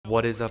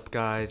What is up,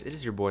 guys? It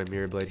is your boy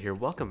Mirrorblade here.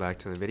 Welcome back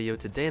to the video.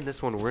 Today in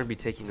this one, we're going to be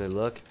taking a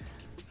look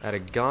at a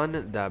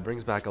gun that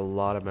brings back a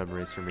lot of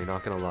memories for me,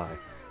 not going to lie.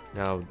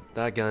 Now,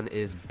 that gun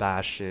is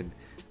Bastion.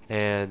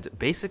 And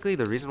basically,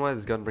 the reason why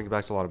this gun brings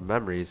back a lot of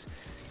memories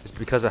is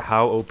because of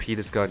how OP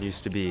this gun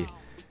used to be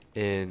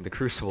in the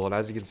Crucible. And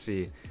as you can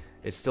see,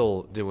 it's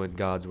still doing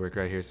God's work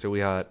right here. So we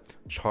got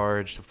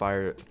charge to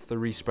fire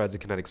 3 spreads of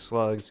kinetic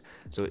slugs.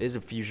 So it is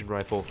a fusion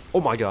rifle. Oh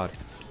my god.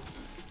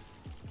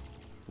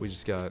 We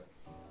just got...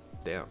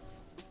 Damn.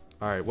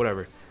 Alright,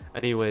 whatever.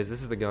 Anyways,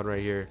 this is the gun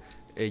right here.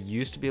 It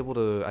used to be able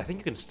to... I think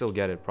you can still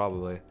get it,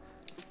 probably.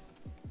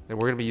 And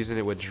we're going to be using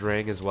it with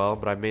Drang as well.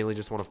 But I mainly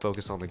just want to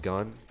focus on the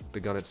gun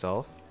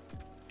itself.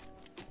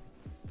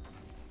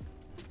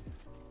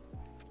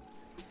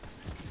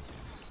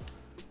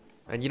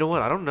 And you know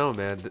what? I don't know,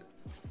 man.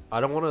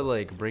 I don't want to,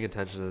 like, bring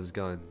attention to this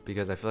gun.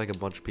 Because I feel like a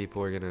bunch of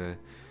people are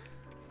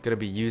gonna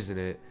be using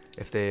it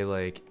if they,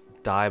 like,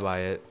 die by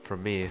it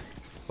from me.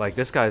 Like,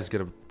 this guy's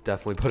gonna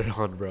definitely put it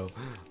on, bro.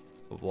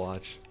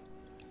 Watch.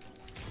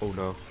 Oh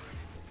no.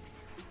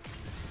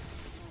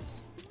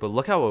 But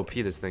look how OP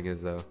this thing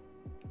is, though.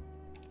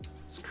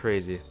 It's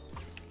crazy.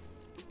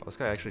 Oh, this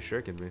guy actually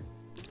shirking me.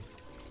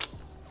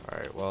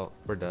 Alright, well,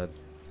 we're dead.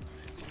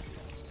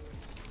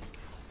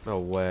 No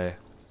way.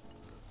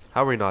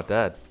 How are we not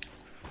dead?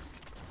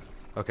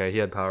 Okay, he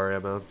had power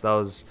ammo. That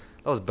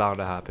was bound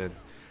to happen.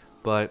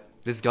 But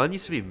this gun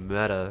used to be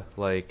meta,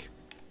 like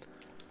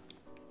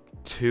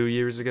 2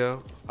 years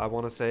ago, I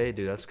want to say.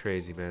 Dude, that's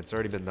crazy, man. It's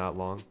already been that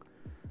long.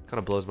 Kind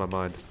of blows my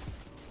mind.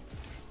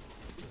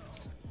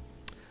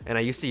 And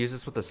I used to use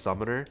this with the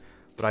summoner,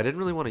 but I didn't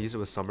really want to use it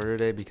with summoner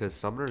today because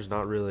summoner is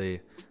not really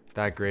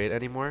that great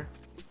anymore.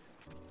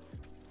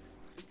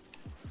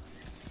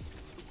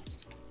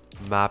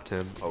 Mapped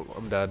him. Oh,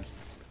 I'm dead.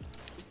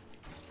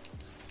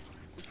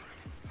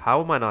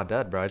 How am I not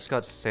dead, bro? I just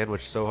got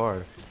sandwiched so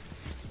hard.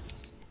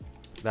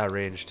 That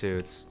range too.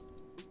 It's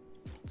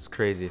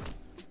crazy.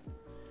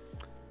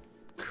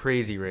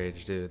 Crazy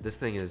range, dude. This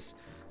thing is,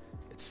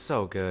 it's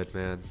so good,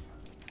 man.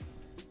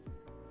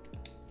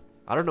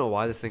 I don't know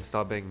why this thing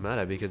stopped being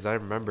meta, because I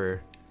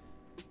remember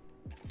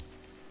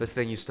this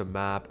thing used to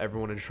map.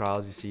 Everyone in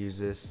trials used to use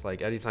this.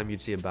 Like, anytime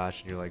you'd see a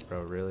Bastion, you're like,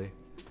 bro, really?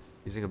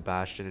 Using a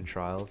Bastion in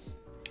trials?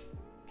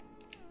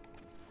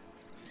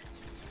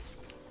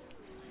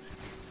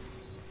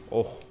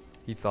 Oh,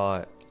 he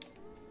thought.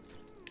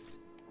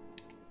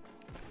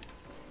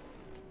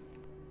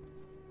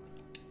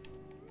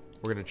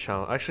 We're gonna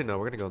challenge. Actually, no,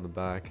 we're gonna go in the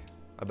back.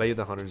 I bet you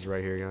the hunter's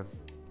right here again.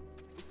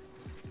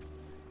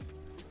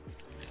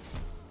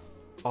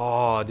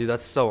 Oh, dude,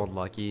 that's so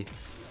unlucky.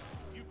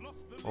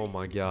 Oh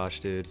my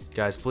gosh, dude.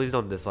 Guys, please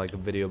don't dislike the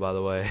video, by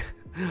the way.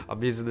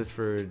 I'm using this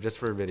just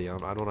for a video.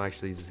 I don't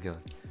actually use this gun.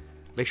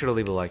 Make sure to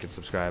leave a like and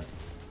subscribe.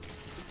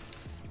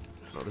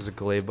 Oh, there's a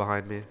glaive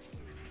behind me.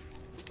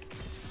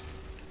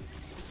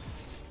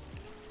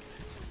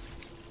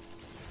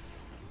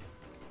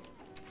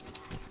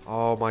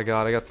 Oh my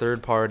god, I got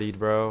third partied,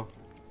 bro.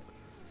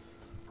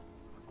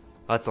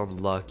 That's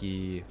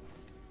unlucky.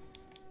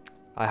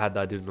 I had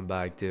that dude in the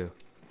bag too.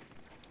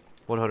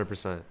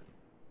 100%.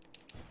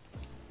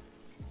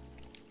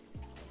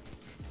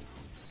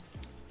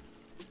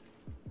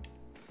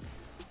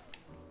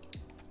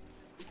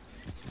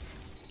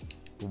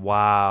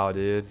 Wow,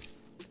 dude.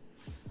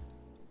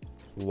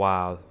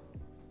 Wow.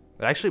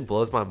 It actually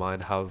blows my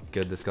mind how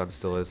good this gun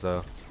still is,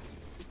 though.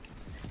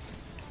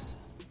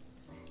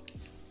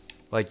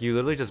 Like, you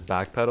literally just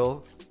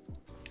backpedal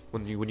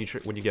when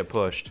you get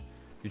pushed.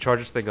 You charge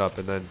this thing up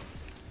and then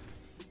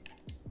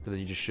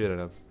you just shoot at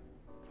him.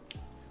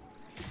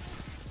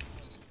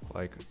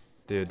 Like,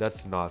 dude,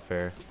 that's not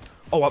fair.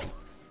 Oh, I'm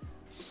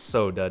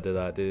so dead to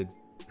that, dude.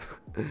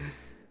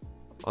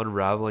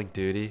 Unraveling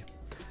duty.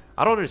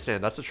 I don't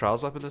understand. That's the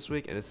trials weapon this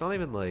week, and it's not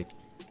even like,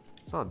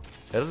 it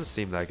doesn't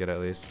seem that good, at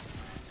least.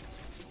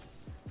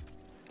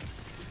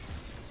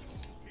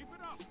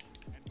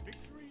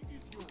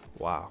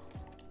 Wow.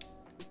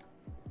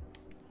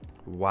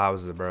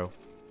 Wowza, bro.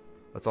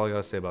 That's all I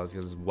gotta say about this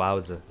gun is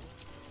wowza.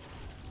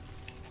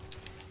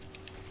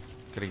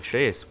 Getting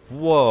chased.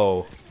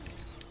 Whoa.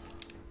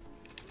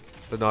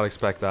 Did not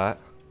expect that.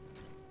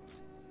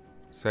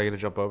 Is guy gonna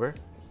jump over?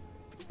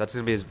 That's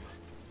gonna be his...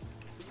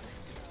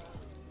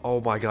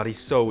 Oh my god, he's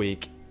so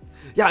weak.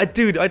 Yeah,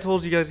 dude, I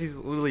told you guys he's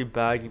literally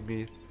bagging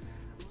me.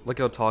 Look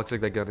how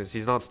toxic that gun is.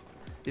 He's not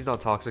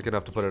toxic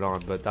enough to put it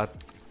on, but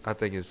that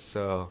thing is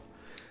so...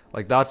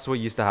 Like, that's what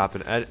used to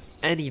happen at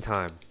any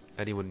time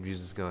anyone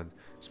uses this gun,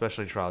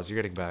 especially in trials. You're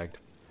getting bagged.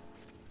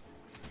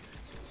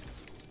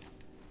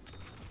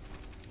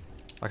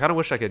 I kind of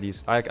wish I could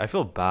use... I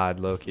feel bad,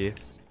 low-key.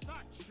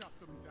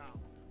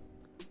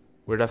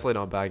 We're definitely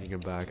not bagging him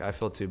back. I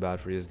feel too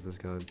bad for using this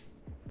gun.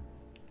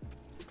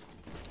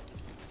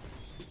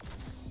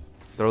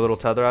 Throw a little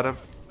tether at him.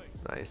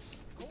 Nice.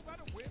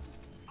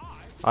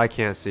 I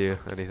can't see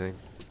anything.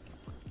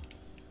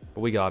 But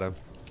we got him.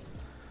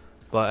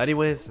 But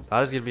anyways,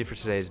 that is going to be for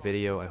today's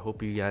video. I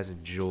hope you guys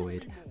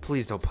enjoyed.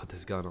 Please don't put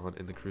this gun on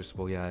in the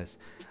Crucible, guys.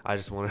 I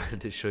just wanted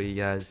to show you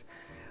guys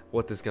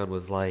what this gun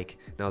was like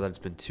now that it's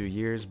been 2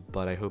 years.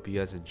 But I hope you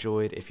guys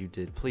enjoyed. If you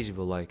did, please leave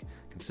a like,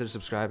 consider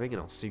subscribing,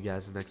 and I'll see you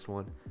guys in the next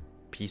one.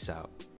 Peace out.